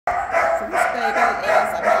So this baby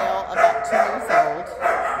is a male, about 2 years old.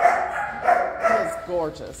 He is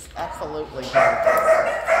gorgeous, absolutely gorgeous.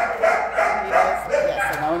 He is,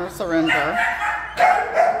 yes, an owner surrender.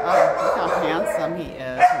 Oh, look how handsome he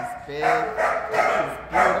is. He's big, he's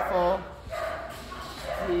beautiful.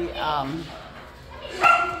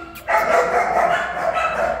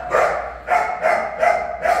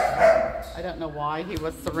 I don't know why he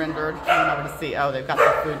was surrendered. I went over to see, oh, they've got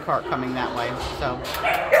the food cart coming that way. So he's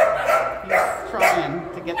trying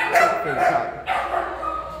to get to the food cart.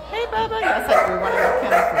 Hey, Bubba, yes, I drew one of your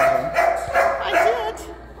kennel for you. I did.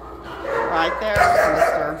 Right there,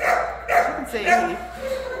 mister. As you can see,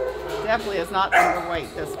 he definitely is not underweight,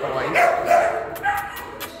 this boy.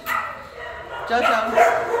 Jojo.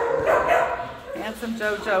 Handsome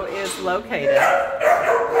Jojo is located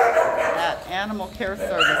at Animal Care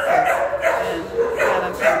Services in San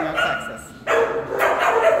Antonio, Texas.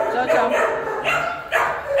 Jojo.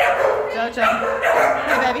 Jojo.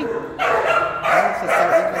 Hey, baby. Oh, she's so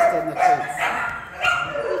interested in the treats.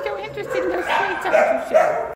 You're so interested in those treats, aren't you, Cheryl?